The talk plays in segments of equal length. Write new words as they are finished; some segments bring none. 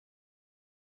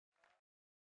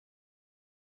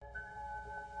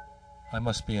I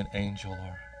must be an angel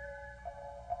or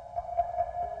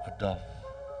a dove,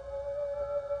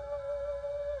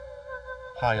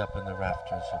 high up in the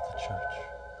rafters of the church.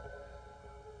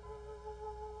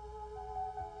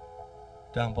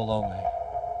 Down below me,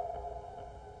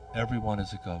 everyone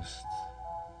is a ghost.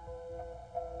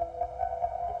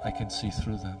 I can see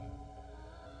through them,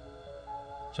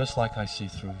 just like I see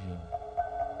through you.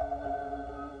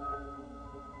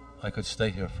 I could stay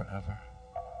here forever,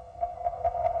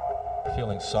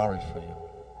 feeling sorry for you.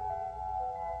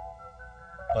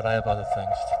 But I have other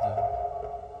things to do.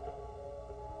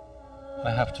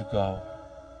 I have to go.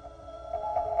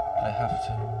 I have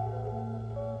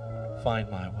to find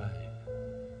my way,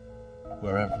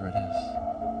 wherever it is,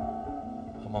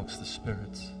 amongst the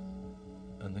spirits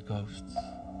and the ghosts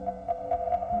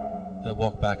that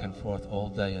walk back and forth all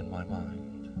day in my mind.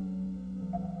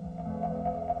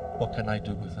 What can I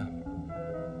do with them?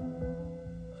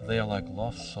 They are like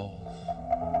lost souls,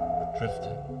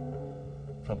 drifting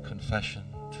from confession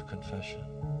to confession,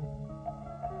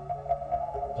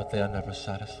 but they are never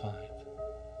satisfied.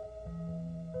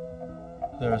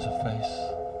 There is a face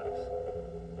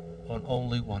on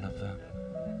only one of them.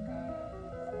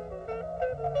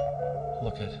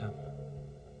 Look at him.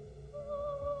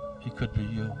 He could be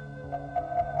you,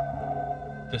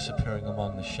 disappearing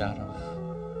among the shadows.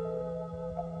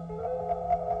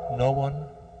 No one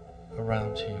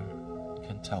around here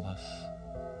can tell us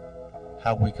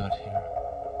how we got here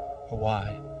or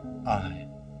why I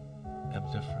am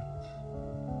different.